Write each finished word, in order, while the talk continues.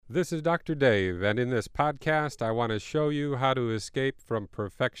This is Dr. Dave, and in this podcast I want to show you how to escape from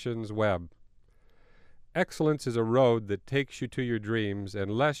perfection's web. Excellence is a road that takes you to your dreams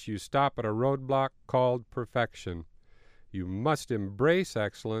unless you stop at a roadblock called perfection. You must embrace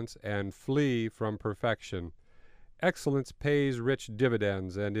excellence and flee from perfection. Excellence pays rich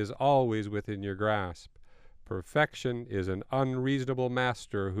dividends and is always within your grasp. Perfection is an unreasonable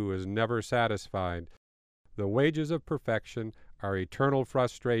master who is never satisfied. The wages of perfection are eternal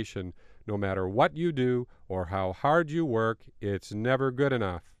frustration. No matter what you do or how hard you work, it's never good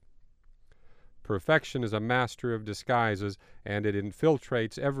enough. Perfection is a master of disguises, and it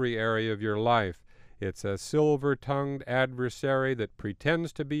infiltrates every area of your life. It's a silver-tongued adversary that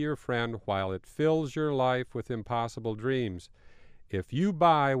pretends to be your friend while it fills your life with impossible dreams. If you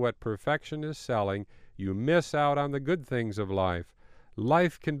buy what perfection is selling, you miss out on the good things of life.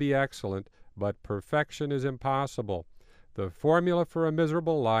 Life can be excellent, but perfection is impossible. The formula for a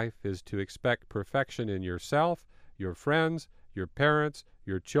miserable life is to expect perfection in yourself, your friends, your parents,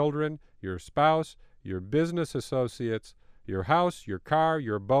 your children, your spouse, your business associates, your house, your car,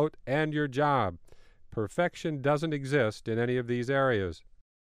 your boat, and your job. Perfection doesn't exist in any of these areas.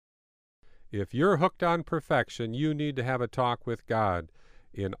 If you're hooked on perfection, you need to have a talk with God.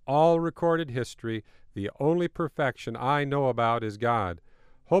 In all recorded history, the only perfection I know about is God.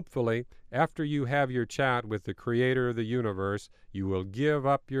 Hopefully, after you have your chat with the Creator of the universe, you will give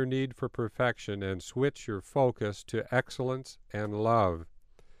up your need for perfection and switch your focus to excellence and love.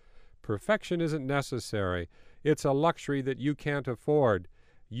 Perfection isn't necessary. It's a luxury that you can't afford.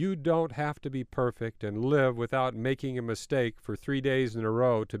 You don't have to be perfect and live without making a mistake for 3 days in a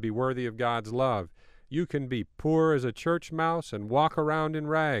row to be worthy of God's love. You can be poor as a church mouse and walk around in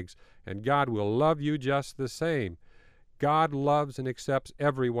rags, and God will love you just the same. God loves and accepts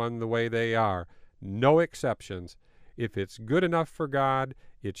everyone the way they are. No exceptions. If it's good enough for God,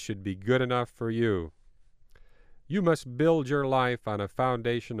 it should be good enough for you. You must build your life on a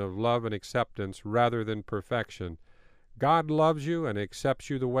foundation of love and acceptance rather than perfection. God loves you and accepts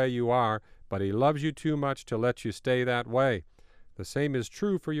you the way you are, but He loves you too much to let you stay that way. The same is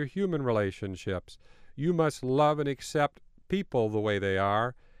true for your human relationships. You must love and accept people the way they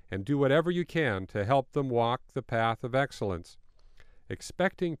are, and do whatever you can to help them walk the path of excellence.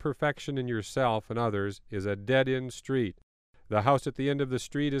 Expecting perfection in yourself and others is a dead-end street. The house at the end of the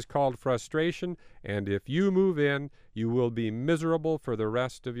street is called frustration, and if you move in, you will be miserable for the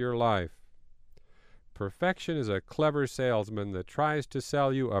rest of your life. Perfection is a clever salesman that tries to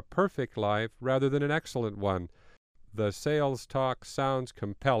sell you a perfect life rather than an excellent one. The sales talk sounds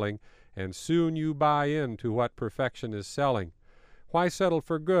compelling, and soon you buy into what perfection is selling. Why settle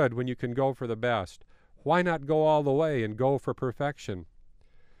for good when you can go for the best? Why not go all the way and go for perfection?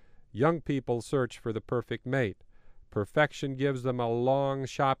 Young people search for the perfect mate. Perfection gives them a long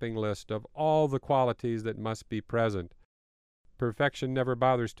shopping list of all the qualities that must be present. Perfection never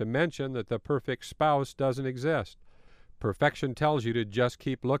bothers to mention that the perfect spouse doesn't exist. Perfection tells you to just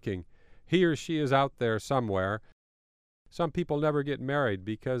keep looking. He or she is out there somewhere. Some people never get married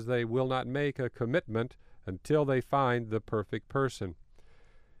because they will not make a commitment until they find the perfect person.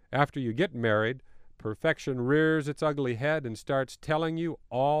 After you get married, perfection rears its ugly head and starts telling you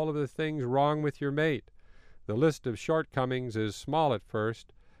all of the things wrong with your mate. The list of shortcomings is small at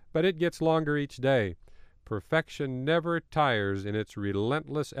first, but it gets longer each day. Perfection never tires in its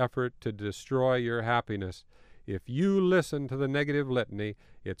relentless effort to destroy your happiness. If you listen to the negative litany,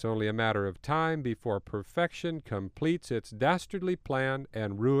 it's only a matter of time before perfection completes its dastardly plan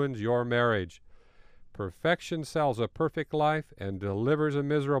and ruins your marriage. Perfection sells a perfect life and delivers a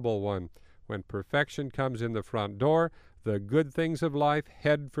miserable one. When perfection comes in the front door, the good things of life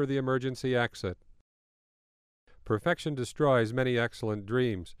head for the emergency exit. Perfection destroys many excellent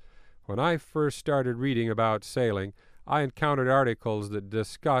dreams. When I first started reading about sailing, I encountered articles that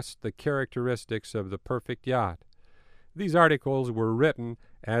discussed the characteristics of the perfect yacht. These articles were written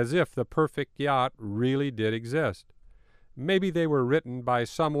as if the perfect yacht really did exist. Maybe they were written by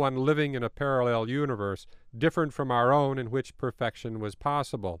someone living in a parallel universe, different from our own, in which perfection was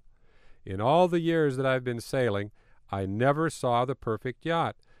possible. In all the years that I've been sailing, I never saw the perfect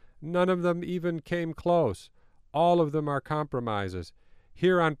yacht. None of them even came close. All of them are compromises.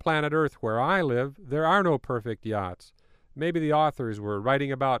 Here on planet Earth, where I live, there are no perfect yachts. Maybe the authors were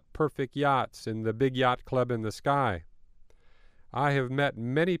writing about perfect yachts in the big yacht club in the sky. I have met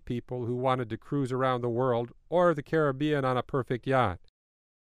many people who wanted to cruise around the world or the Caribbean on a perfect yacht.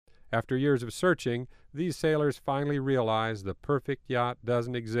 After years of searching, these sailors finally realize the perfect yacht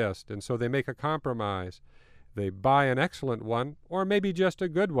doesn't exist, and so they make a compromise. They buy an excellent one, or maybe just a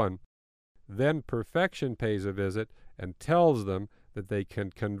good one. Then perfection pays a visit and tells them that they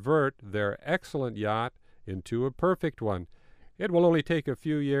can convert their excellent yacht into a perfect one. It will only take a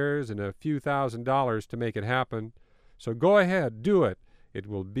few years and a few $1,000s to make it happen. So go ahead, do it. It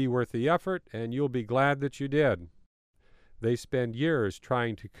will be worth the effort, and you'll be glad that you did. They spend years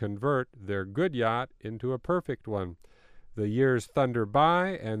trying to convert their good yacht into a perfect one. The years thunder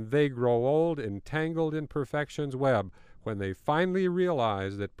by, and they grow old, entangled in perfection's web. When they finally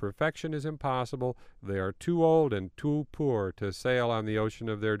realize that perfection is impossible, they are too old and too poor to sail on the ocean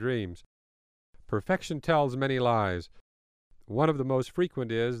of their dreams. Perfection tells many lies. One of the most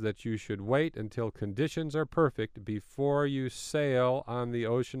frequent is that you should wait until conditions are perfect before you sail on the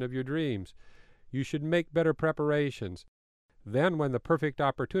ocean of your dreams. You should make better preparations. Then when the perfect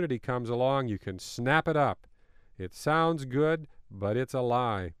opportunity comes along, you can snap it up. It sounds good, but it's a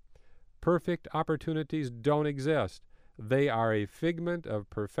lie. Perfect opportunities don't exist. They are a figment of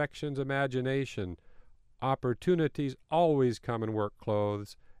perfection's imagination. Opportunities always come in work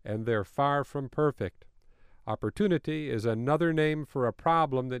clothes, and they're far from perfect. Opportunity is another name for a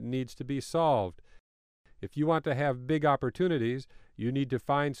problem that needs to be solved. If you want to have big opportunities, you need to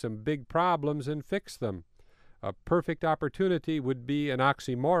find some big problems and fix them. A perfect opportunity would be an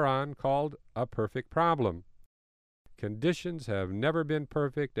oxymoron called a perfect problem. Conditions have never been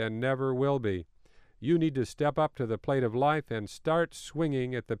perfect and never will be. You need to step up to the plate of life and start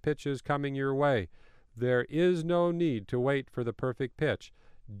swinging at the pitches coming your way. There is no need to wait for the perfect pitch.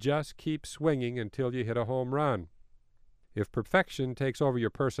 Just keep swinging until you hit a home run. If perfection takes over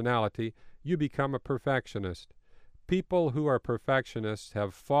your personality, you become a perfectionist. People who are perfectionists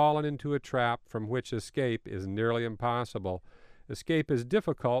have fallen into a trap from which escape is nearly impossible. Escape is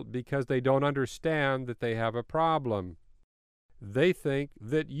difficult because they don't understand that they have a problem. They think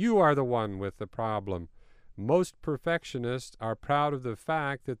that you are the one with the problem. Most perfectionists are proud of the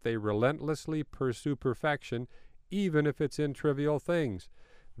fact that they relentlessly pursue perfection, even if it's in trivial things.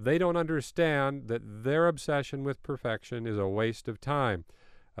 They don't understand that their obsession with perfection is a waste of time.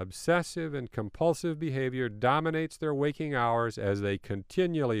 Obsessive and compulsive behavior dominates their waking hours as they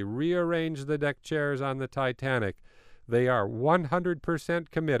continually rearrange the deck chairs on the Titanic. They are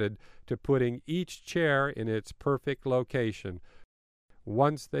 100% committed to putting each chair in its perfect location.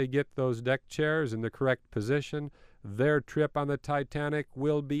 Once they get those deck chairs in the correct position, their trip on the Titanic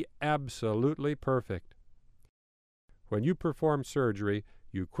will be absolutely perfect. When you perform surgery,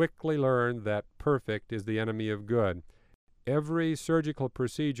 you quickly learn that perfect is the enemy of good. Every surgical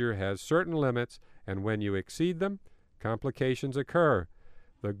procedure has certain limits, and when you exceed them, complications occur.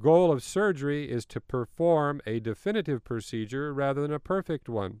 The goal of surgery is to perform a definitive procedure rather than a perfect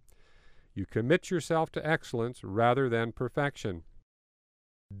one. You commit yourself to excellence rather than perfection.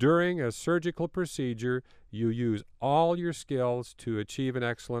 During a surgical procedure, you use all your skills to achieve an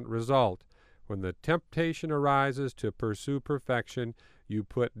excellent result. When the temptation arises to pursue perfection, you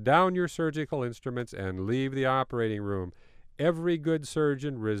put down your surgical instruments and leave the operating room. Every good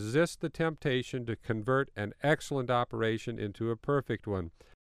surgeon resists the temptation to convert an excellent operation into a perfect one.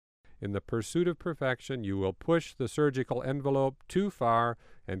 In the pursuit of perfection, you will push the surgical envelope too far,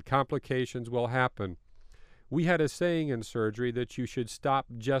 and complications will happen. We had a saying in surgery that you should stop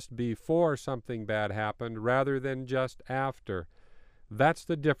just before something bad happened rather than just after. That's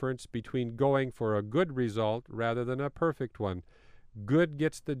the difference between going for a good result rather than a perfect one. Good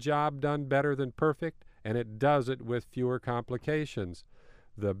gets the job done better than perfect, and it does it with fewer complications.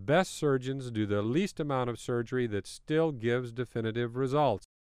 The best surgeons do the least amount of surgery that still gives definitive results.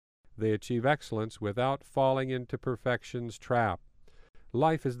 They achieve excellence without falling into perfection's trap.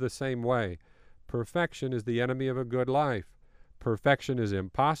 Life is the same way. Perfection is the enemy of a good life. Perfection is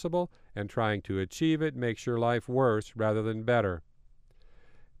impossible, and trying to achieve it makes your life worse rather than better.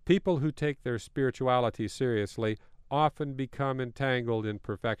 People who take their spirituality seriously often become entangled in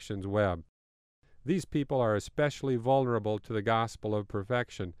perfection's web. These people are especially vulnerable to the gospel of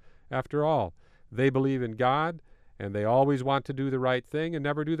perfection. After all, they believe in God, and they always want to do the right thing and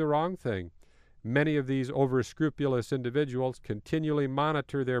never do the wrong thing. Many of these over-scrupulous individuals continually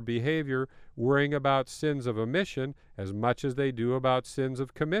monitor their behavior, worrying about sins of omission as much as they do about sins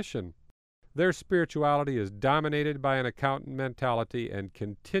of commission. Their spirituality is dominated by an accountant mentality and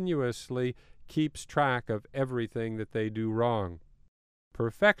continuously keeps track of everything that they do wrong.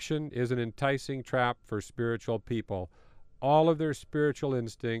 Perfection is an enticing trap for spiritual people. All of their spiritual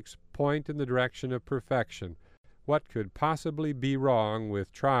instincts point in the direction of perfection. What could possibly be wrong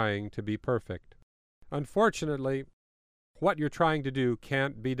with trying to be perfect? Unfortunately, what you're trying to do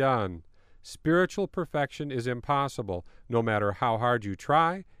can't be done. Spiritual perfection is impossible. No matter how hard you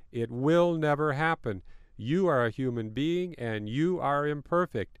try, it will never happen. You are a human being, and you are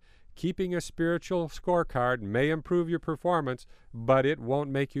imperfect. Keeping a spiritual scorecard may improve your performance, but it won't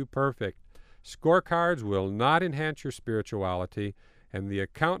make you perfect. Scorecards will not enhance your spirituality, and the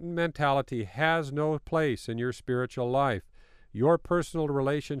accountant mentality has no place in your spiritual life. Your personal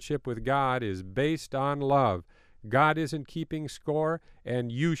relationship with God is based on love. God isn't keeping score,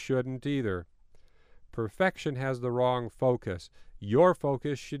 and you shouldn't either. Perfection has the wrong focus. Your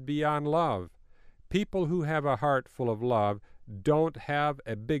focus should be on love. People who have a heart full of love don't have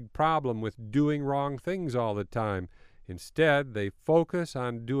a big problem with doing wrong things all the time. Instead, they focus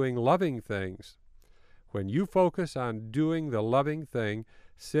on doing loving things. When you focus on doing the loving thing,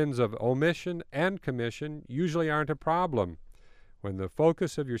 sins of omission and commission usually aren't a problem. When the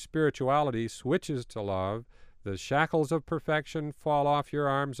focus of your spirituality switches to love, the shackles of perfection fall off your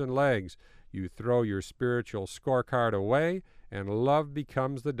arms and legs. You throw your spiritual scorecard away, and love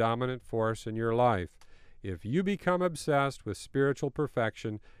becomes the dominant force in your life. If you become obsessed with spiritual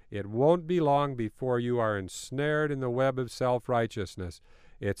perfection, it won't be long before you are ensnared in the web of self-righteousness.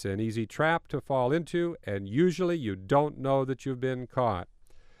 It's an easy trap to fall into, and usually you don't know that you've been caught.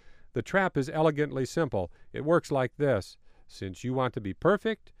 The trap is elegantly simple. It works like this. Since you want to be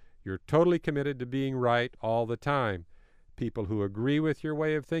perfect, you're totally committed to being right all the time. People who agree with your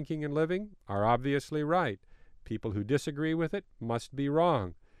way of thinking and living are obviously right. People who disagree with it must be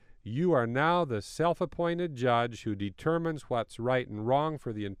wrong. You are now the self-appointed judge who determines what's right and wrong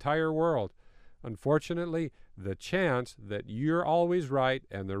for the entire world. Unfortunately, the chance that you're always right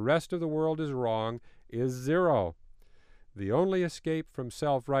and the rest of the world is wrong is zero. The only escape from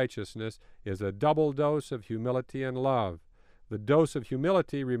self-righteousness is a double dose of humility and love. The dose of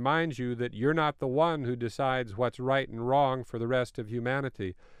humility reminds you that you're not the one who decides what's right and wrong for the rest of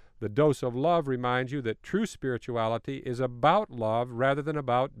humanity. The dose of love reminds you that true spirituality is about love rather than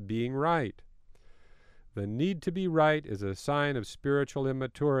about being right. The need to be right is a sign of spiritual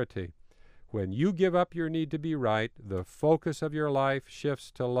immaturity. When you give up your need to be right, the focus of your life shifts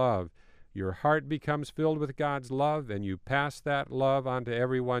to love. Your heart becomes filled with God's love, and you pass that love on to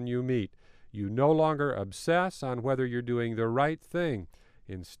everyone you meet. You no longer obsess on whether you're doing the right thing.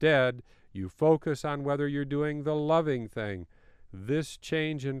 Instead, you focus on whether you're doing the loving thing. This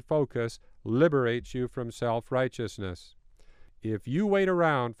change in focus liberates you from self-righteousness. If you wait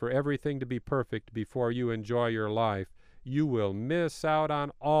around for everything to be perfect before you enjoy your life, you will miss out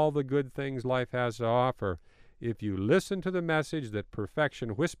on all the good things life has to offer. If you listen to the message that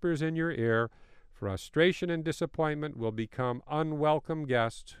perfection whispers in your ear, frustration and disappointment will become unwelcome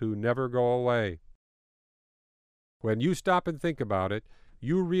guests who never go away. When you stop and think about it,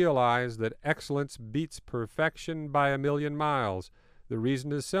 you realize that excellence beats perfection by a million miles. The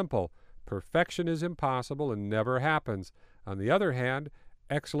reason is simple. Perfection is impossible and never happens. On the other hand,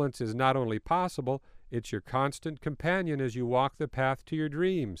 excellence is not only possible, it's your constant companion as you walk the path to your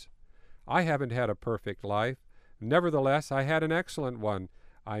dreams. I haven't had a perfect life. Nevertheless, I had an excellent one.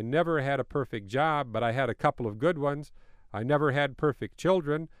 I never had a perfect job, but I had a couple of good ones. I never had perfect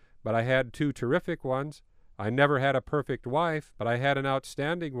children, but I had 2 terrific ones. I never had a perfect wife, but I had an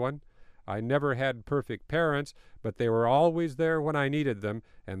outstanding one. I never had perfect parents, but they were always there when I needed them,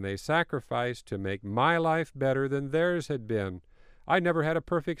 and they sacrificed to make my life better than theirs had been. I never had a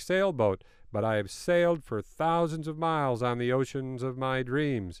perfect sailboat, but I have sailed for thousands of miles on the oceans of my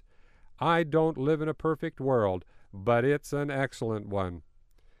dreams. I don't live in a perfect world, but it's an excellent one.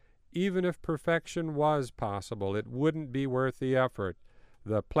 Even if perfection was possible, it wouldn't be worth the effort.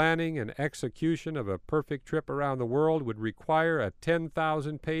 The planning and execution of a perfect trip around the world would require a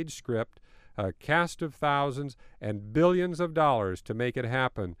 10,000-page script, a cast of thousands, and billions of dollars to make it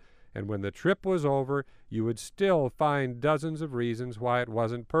happen. And when the trip was over, you would still find dozens of reasons why it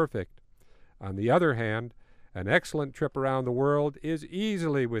wasn't perfect. On the other hand, an excellent trip around the world is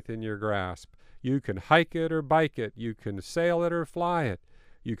easily within your grasp. You can hike it or bike it. You can sail it or fly it.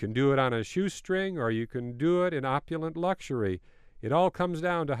 You can do it on a shoestring, or you can do it in opulent luxury. It all comes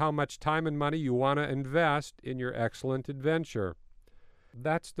down to how much time and money you want to invest in your excellent adventure.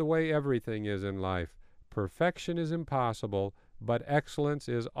 That's the way everything is in life. Perfection is impossible, but excellence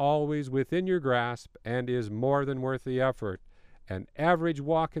is always within your grasp and is more than worth the effort. An average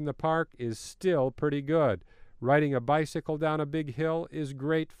walk in the park is still pretty good. Riding a bicycle down a big hill is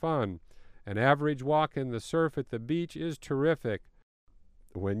great fun. An average walk in the surf at the beach is terrific.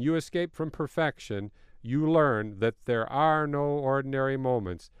 When you escape from perfection, you learn that there are no ordinary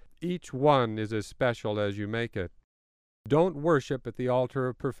moments. Each one is as special as you make it. Don't worship at the altar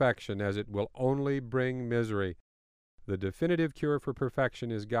of perfection, as it will only bring misery. The definitive cure for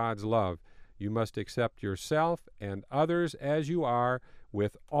perfection is God's love. You must accept yourself and others as you are,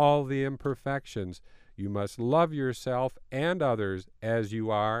 with all the imperfections. You must love yourself and others as you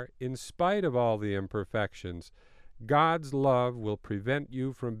are, in spite of all the imperfections. God's love will prevent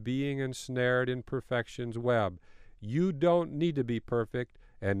you from being ensnared in perfection's web. You don't need to be perfect,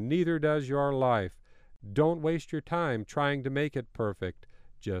 and neither does your life. Don't waste your time trying to make it perfect.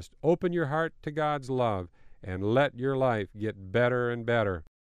 Just open your heart to God's love and let your life get better and better.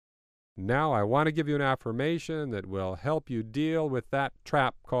 Now I want to give you an affirmation that will help you deal with that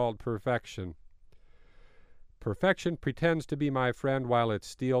trap called perfection. Perfection pretends to be my friend while it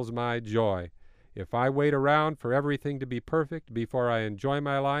steals my joy. If I wait around for everything to be perfect before I enjoy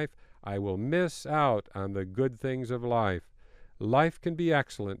my life, I will miss out on the good things of life. Life can be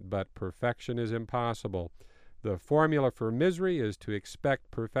excellent, but perfection is impossible. The formula for misery is to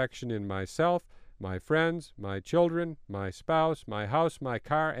expect perfection in myself, my friends, my children, my spouse, my house, my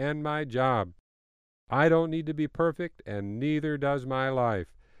car, and my job. I don't need to be perfect, and neither does my life.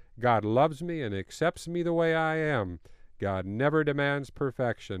 God loves me and accepts me the way I am. God never demands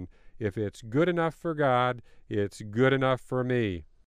perfection. If it's good enough for God, it's good enough for me.